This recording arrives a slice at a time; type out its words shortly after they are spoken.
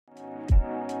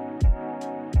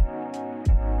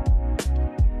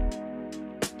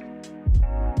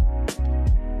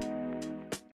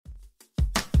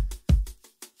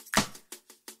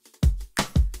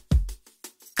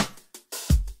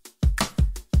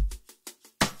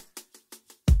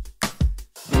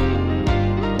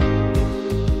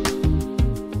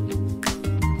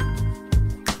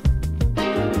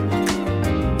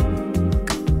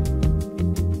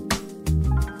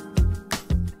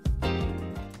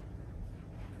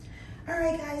All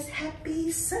right, guys,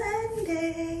 happy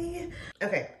Sunday.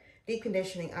 Okay, deep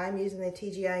conditioning. I'm using the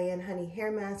TGIN Honey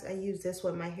Hair Mask. I use this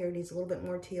when my hair needs a little bit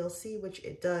more TLC, which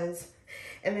it does.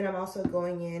 And then I'm also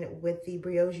going in with the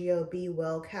Briogeo Be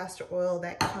Well Castor Oil,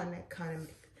 that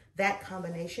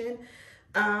combination.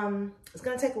 It's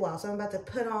gonna take a while, so I'm about to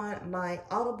put on my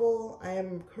Audible. I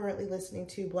am currently listening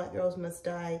to Black Girls Must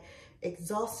Die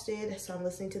Exhausted, so I'm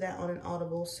listening to that on an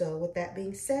Audible. So with that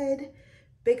being said,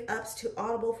 big ups to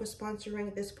Audible for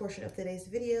sponsoring this portion of today's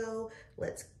video.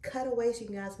 Let's cut away so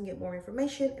you guys can get more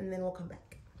information, and then we'll come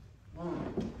back.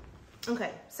 Okay,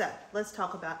 so let's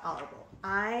talk about Audible.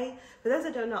 For those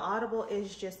that don't know, Audible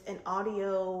is just an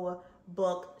audio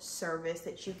book service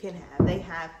that you can have. They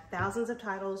have thousands of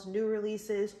titles, new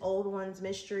releases, old ones,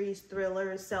 mysteries,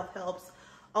 thrillers, self-helps,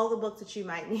 all the books that you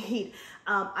might need.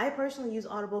 I personally use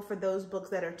Audible for those books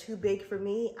that are too big for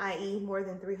me, i.e. more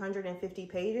than 350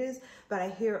 pages, but I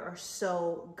hear are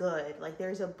so good. Like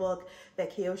there's a book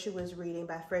that Kiosha was reading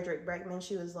by Frederick Breckman.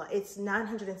 She was like, it's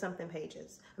 900 and something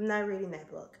pages. I'm not reading that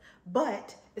book,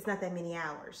 but it's not that many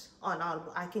hours on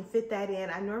Audible. I can fit that in.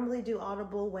 I normally do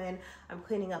Audible when I'm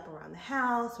cleaning up around the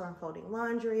house or I'm folding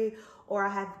laundry, or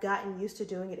I have gotten used to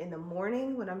doing it in the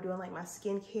morning when I'm doing like my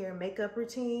skincare makeup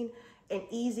routine. An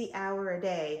easy hour a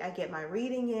day. I get my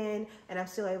reading in and I'm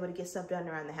still able to get stuff done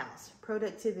around the house.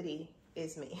 Productivity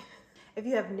is me. If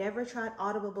you have never tried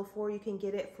Audible before, you can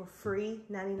get it for free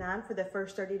 $99 for the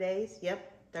first 30 days. Yep,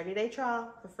 30-day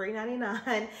trial for free $99.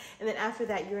 And then after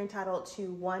that, you're entitled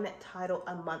to one title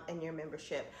a month in your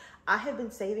membership. I have been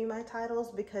saving my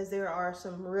titles because there are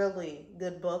some really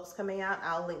good books coming out.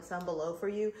 I'll link some below for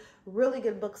you. Really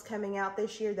good books coming out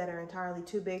this year that are entirely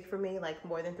too big for me, like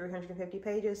more than 350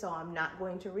 pages, so I'm not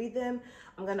going to read them.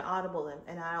 I'm going to Audible them,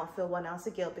 and I don't feel 1 ounce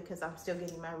of guilt because I'm still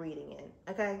getting my reading in,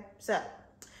 okay? So,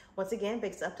 once again,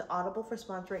 big up to Audible for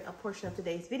sponsoring a portion of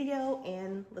today's video,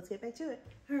 and let's get back to it.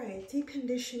 All right, deep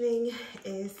conditioning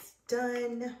is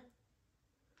done.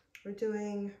 We're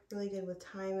doing really good with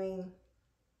timing.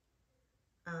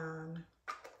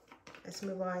 Let's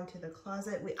move on to the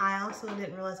closet. I also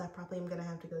didn't realize I probably am gonna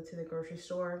have to go to the grocery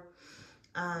store.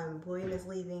 William is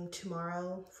leaving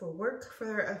tomorrow for work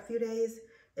for a few days,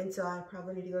 and so I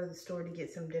probably need to go to the store to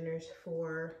get some dinners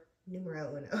for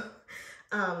numero uno.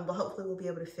 But hopefully we'll be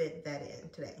able to fit that in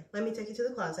today. Let me take you to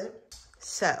the closet.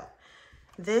 So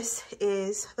this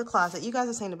is the closet. You guys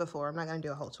have seen it before. I'm not gonna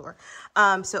do a whole tour.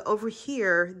 So over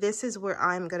here, this is where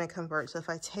I'm gonna convert. So if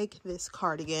I take this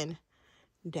cardigan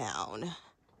down,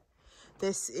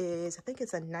 this is, I think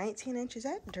it's a 19 inch. Is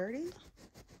that dirty?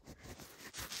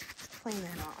 Let's clean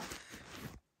that off.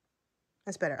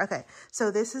 That's better. Okay, so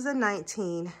this is a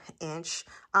 19 inch.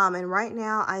 And right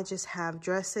now I just have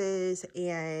dresses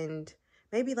and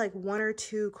maybe like 1 or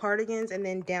 2 cardigans. And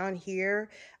then down here,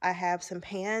 I have some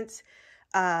pants.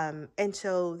 And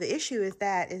so the issue is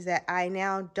that I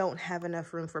now don't have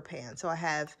enough room for pants. So I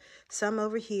have some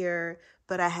over here,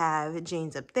 but I have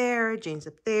jeans up there, jeans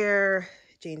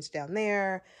down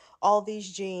there. All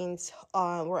these jeans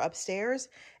were upstairs.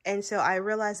 And so I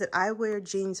realized that I wear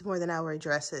jeans more than I wear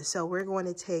dresses. So we're going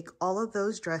to take all of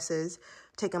those dresses,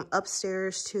 take them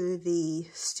upstairs to the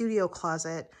studio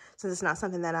closet, since it's not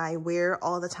something that I wear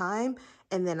all the time.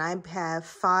 And then I have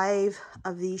 5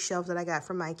 of these shelves that I got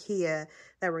from IKEA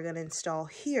that we're gonna install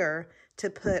here to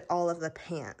put all of the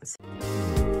pants.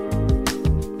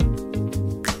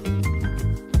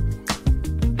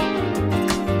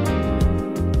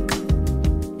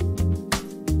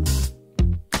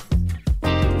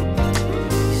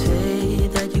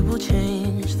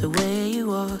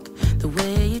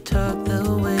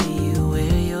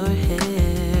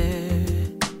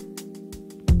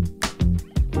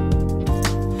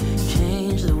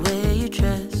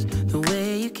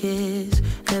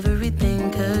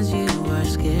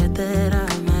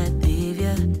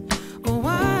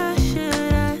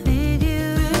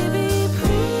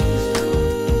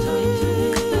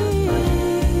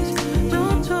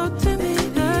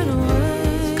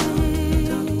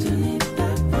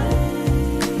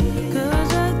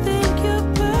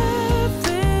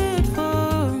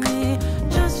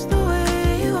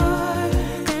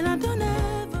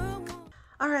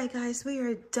 Guys, we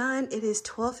are done. It is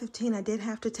 12:15. I did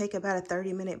have to take about a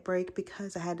 30-minute break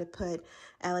because I had to put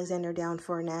Alexander down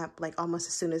for a nap like almost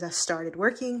as soon as I started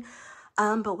working.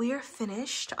 But we are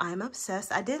finished. I'm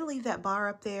obsessed. I did leave that bar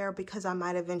up there because I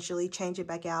might eventually change it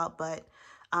back out, but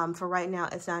for right now,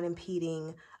 it's not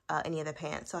impeding any of the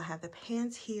pants. So I have the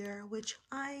pants here, which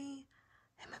I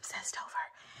am obsessed over.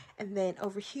 And then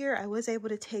over here, I was able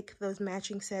to take those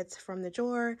matching sets from the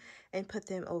drawer and put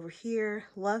them over here.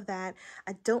 Love that.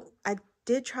 I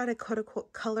did try to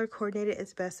color coordinate it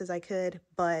as best as I could,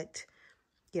 but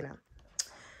you know,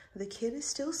 the kid is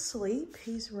still asleep.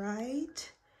 He's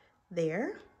right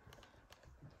there.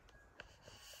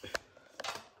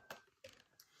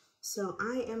 So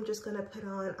I am just gonna put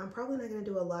on, I'm probably not gonna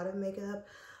do a lot of makeup.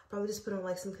 Probably just put on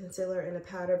like some concealer and a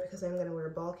powder because I'm gonna wear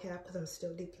a ball cap because I'm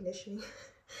still deep conditioning.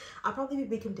 I'll probably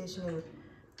be conditioning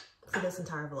for this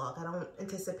entire vlog. I don't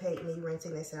anticipate me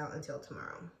rinsing this out until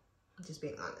tomorrow. I'm just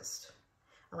being honest.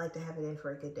 I like to have it in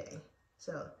for a good day.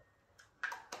 So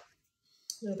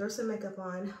I'm gonna throw some makeup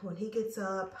on. When he gets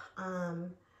up,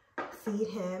 feed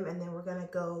him, and then we're gonna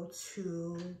go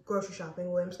to grocery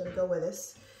shopping. William's gonna go with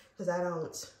us because I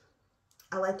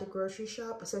like to grocery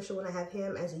shop, especially when I have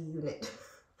him as a unit.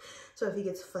 So if he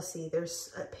gets fussy,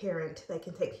 there's a parent that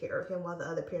can take care of him while the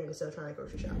other parent is still trying to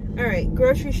grocery shop. All right,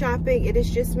 grocery shopping. It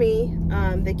is just me.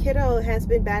 The kiddo has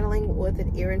been battling with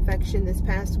an ear infection this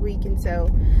past week, and so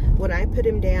when I put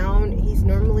him down, he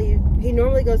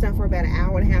normally goes down for about an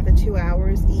hour and a half to 2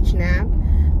 hours each nap.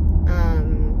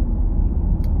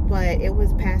 But it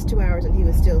was past 2 hours and he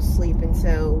was still asleep, and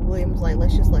so William was like,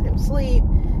 let's just let him sleep.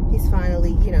 He's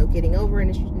finally, you know, getting over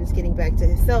and is getting back to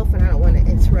himself, and I don't want to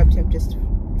interrupt him just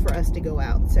for us to go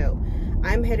out. So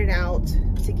I'm headed out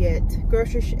to get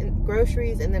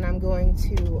groceries, and then I'm going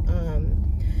to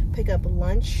pick up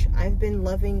lunch. I've been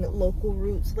loving Local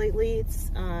Roots lately. It's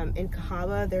in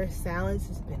Cahaba. Their salads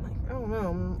has been like, I don't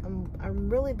know, I've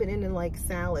really been into like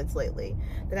salads lately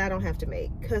that I don't have to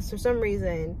make, because for some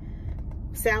reason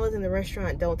salads in the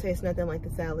restaurant don't taste nothing like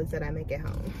the salads that I make at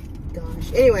home.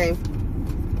 Gosh. Anyway,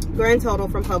 grand total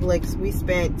from Publix, we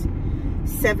spent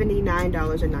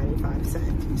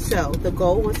 $79.95. So the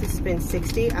goal was to spend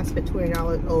 $60. I spent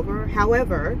 $20 over.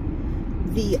 However,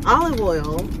 the olive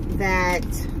oil that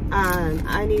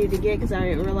I needed to get, because I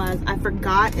didn't realize, I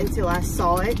forgot until I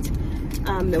saw it,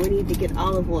 that we needed to get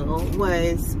olive oil,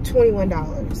 was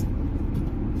 $21.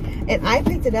 And I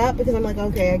picked it up because I'm like,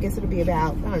 okay, I guess it'll be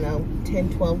about, I don't know,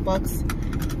 10, 12 bucks.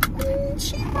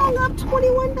 She hung up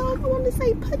 $21. I wanted to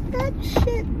say, put that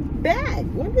shit back.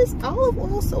 Why is olive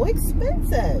oil so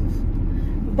expensive?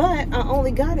 But I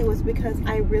only got it was because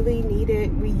I really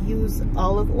needed, we use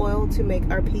olive oil to make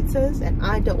our pizzas, and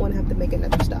I don't want to have to make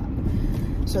another stop.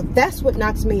 So that's what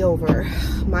knocks me over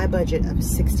my budget of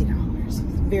 $60.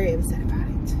 Very upset about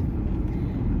it.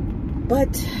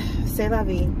 But c'est la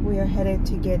vie. We are headed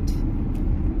to get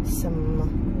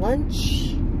some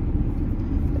lunch,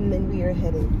 and then we are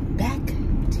headed back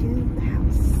to the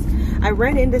house. I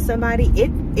ran into somebody.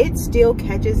 It still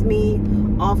catches me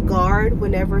off guard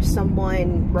whenever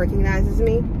someone recognizes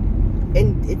me,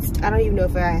 and I don't even know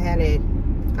if I had it.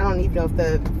 I don't even know if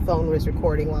the phone was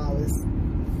recording while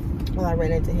I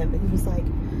ran into him. But he was like,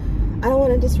 I don't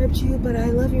want to disrupt you, but I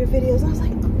love your videos. I was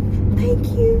like, oh, thank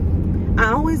you.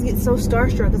 I always get so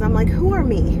starstruck because I'm like, who are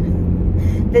me?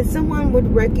 That someone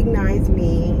would recognize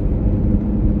me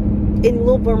in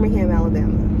Little Birmingham,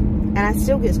 Alabama. And I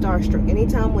still get starstruck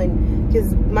anytime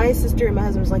because my sister and my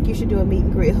husband was like, you should do a meet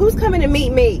and greet. Who's coming to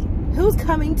meet me? Who's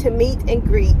coming to meet and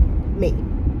greet me?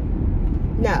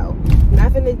 No, I'm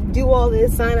not gonna do all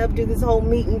this, sign up, do this whole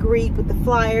meet and greet with the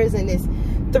flyers, and it's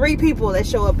 3 people that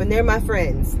show up and they're my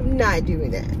friends. I'm not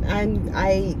doing that.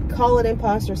 I call it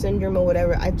imposter syndrome or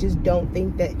whatever. I just don't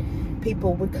think that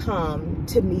people would come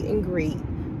to meet and greet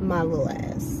my little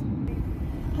ass.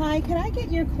 Hi, can I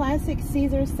get your classic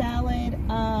Caesar salad,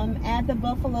 add the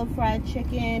buffalo fried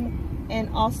chicken, and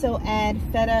also add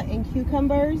feta and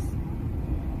cucumbers?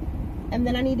 And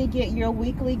then I need to get your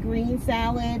weekly green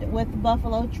salad with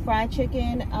buffalo fried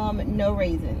chicken, no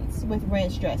raisins, with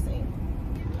ranch dressing.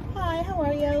 Hi, how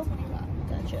are you?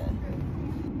 Gotcha.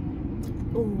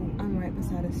 Ooh, I'm right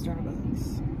beside a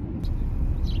Starbucks.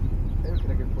 Hey, what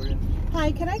can I get for you?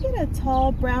 Hi, can I get a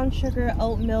tall brown sugar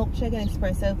oat milk chicken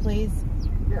espresso, please?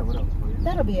 Yeah, what else for you?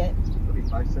 That'll be it. It'll be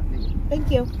 $5.70.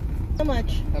 Thank you so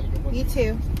much. Have a good one. You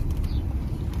too.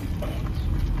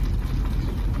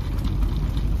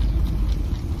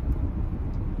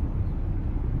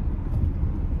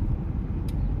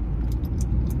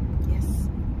 Yes,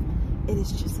 it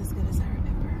is just as good as I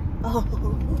remember. Oh,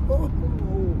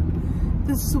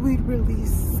 the sweet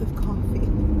release of coffee.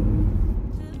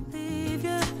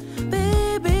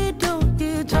 Baby, don't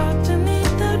you talk to me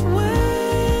that way.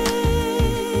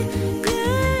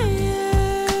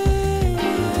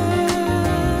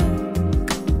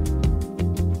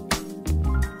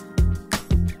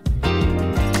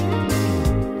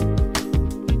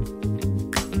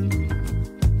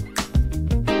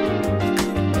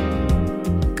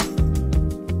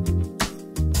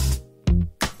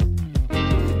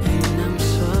 And I'm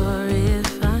sorry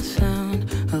if I sound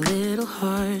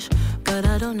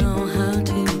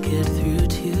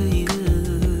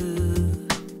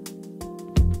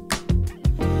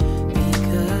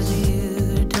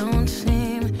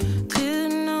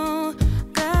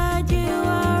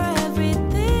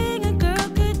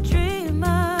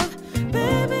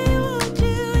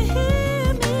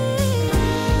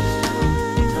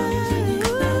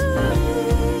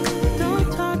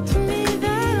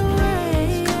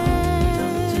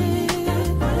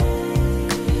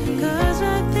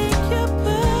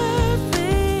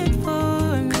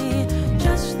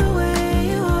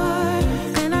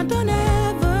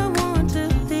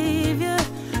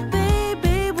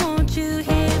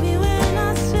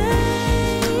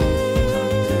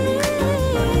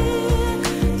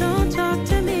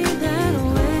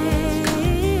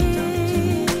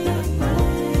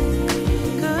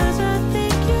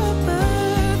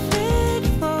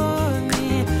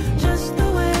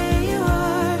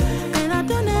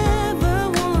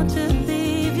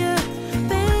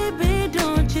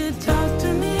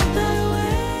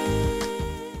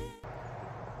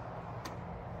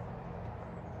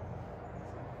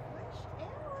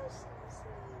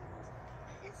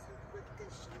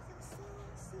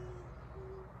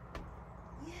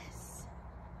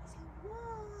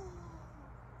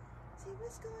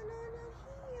What's going on out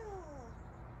here?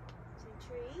 See,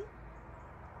 tree.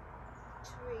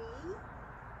 Tree.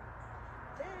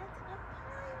 That's a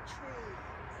pine tree.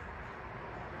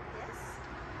 Yes.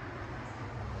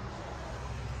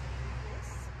 Yes.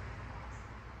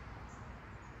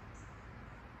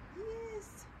 Yes.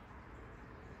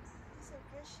 It's a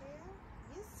fresh air.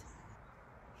 Yes.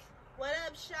 What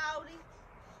up, Shawty?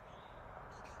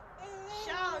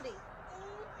 Shawty.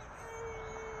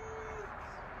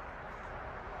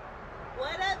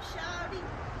 What up, Shawty?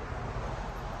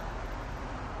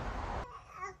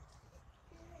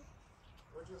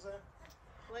 What'd you say?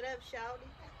 What up, Shawty?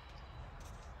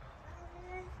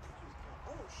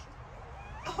 Oh, shit.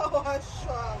 Oh,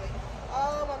 Shawty.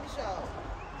 Oh, Mommy Shawty.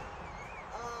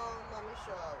 Oh, Mommy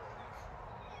Shawty.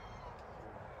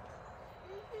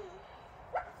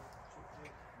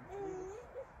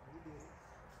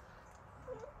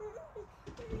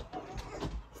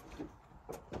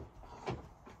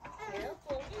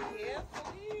 Careful, careful.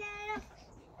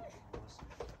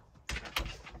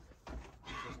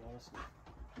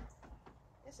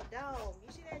 That's a dog.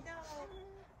 You see that dog?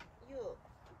 You.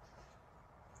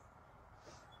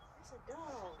 That's a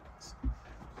dog.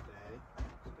 Stay.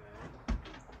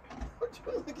 What you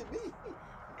look at me?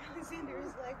 Alexander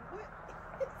is like, what?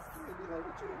 You'd be like,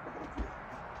 what you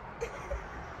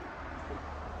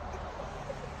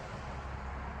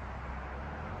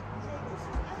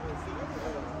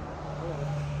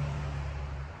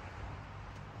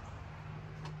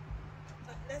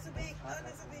That's a big,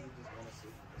 that's a big. You just want to see.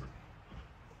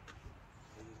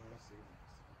 You just want to see.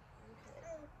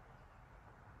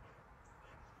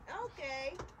 Okay.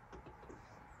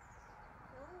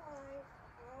 Alright.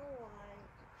 Alright.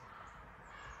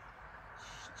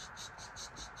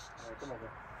 Alright, come on, bro.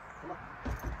 Come on.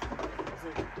 That's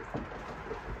it.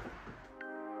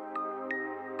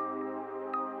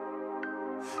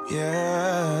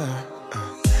 Yeah,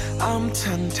 I'm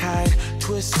tongue-tied,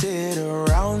 twisted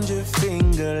around your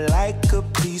finger like a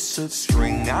piece of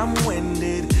string. I'm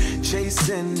winded,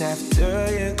 chasing after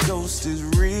your ghost is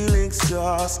real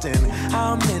exhausting.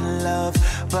 I'm in love,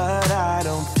 but I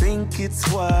don't think it's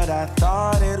what I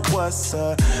thought it was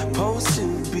supposed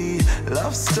to be.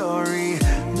 Love story,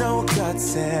 no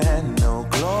guts and no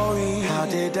glory. How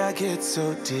did I get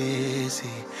so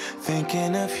dizzy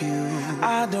thinking of you?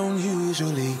 I don't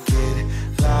usually get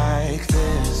like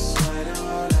this.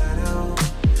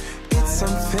 It's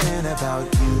something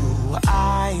about you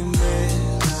I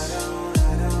miss.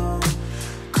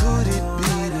 Could it be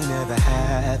we never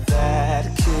had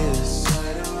that kiss?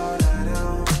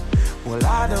 Well,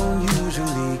 I don't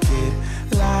usually get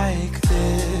like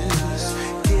this.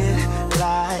 Get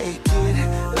like this.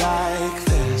 Get like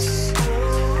this.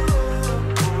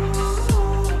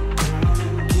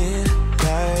 Get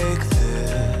like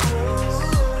this.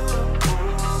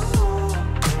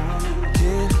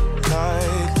 Get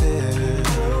like this.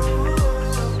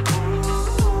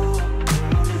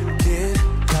 Get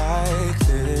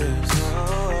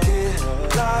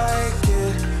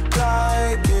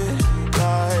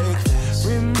like this.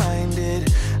 Reminded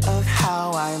of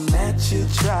how I met you,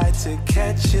 tried to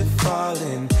catch you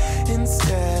falling.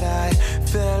 Instead I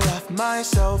fell off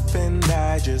myself and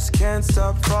I just can't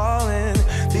stop falling.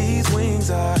 These wings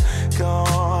are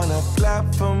gonna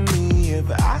flap for me if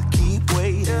I keep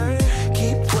waiting.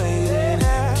 Keep waiting,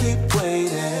 keep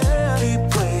waiting,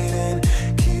 keep waiting,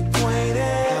 keep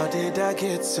waiting. How did I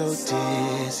get so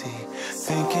dizzy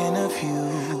thinking of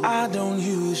you? I don't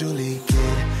usually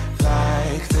get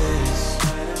like this.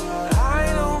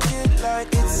 I don't get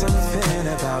like it's something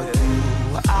about you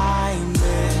I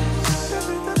miss.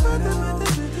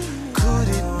 Could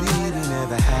it be we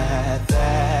never had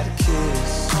that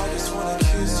kiss? I just wanna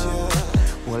kiss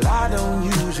you. Well, I don't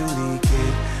usually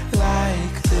get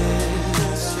like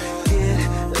this. Get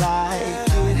like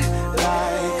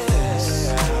this.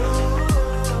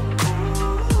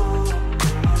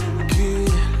 Get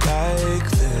like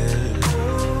this.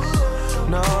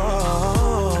 No,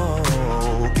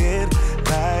 get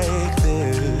like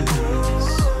this.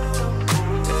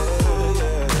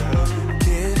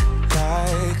 Get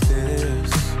like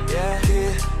this. Yeah,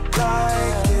 get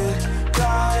like it.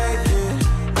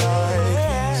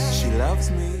 She loves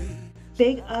me.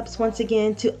 Big ups once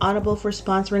again to Audible for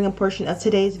sponsoring a portion of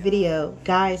today's video.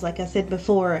 Guys, like I said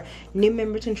before, new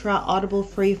members can try Audible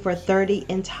free for 30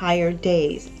 entire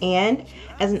days. And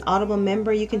as an Audible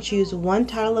member, you can choose one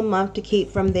title a month to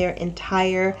keep from their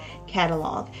entire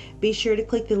catalog. Be sure to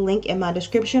click the link in my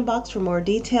description box for more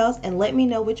details and let me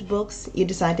know which books you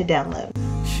decide to download.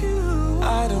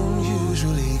 I don't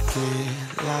usually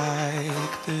get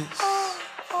like this.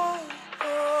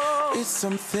 It's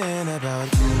something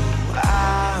about you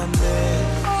I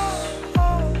miss.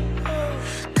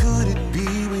 Could it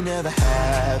be we never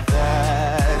had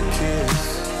that?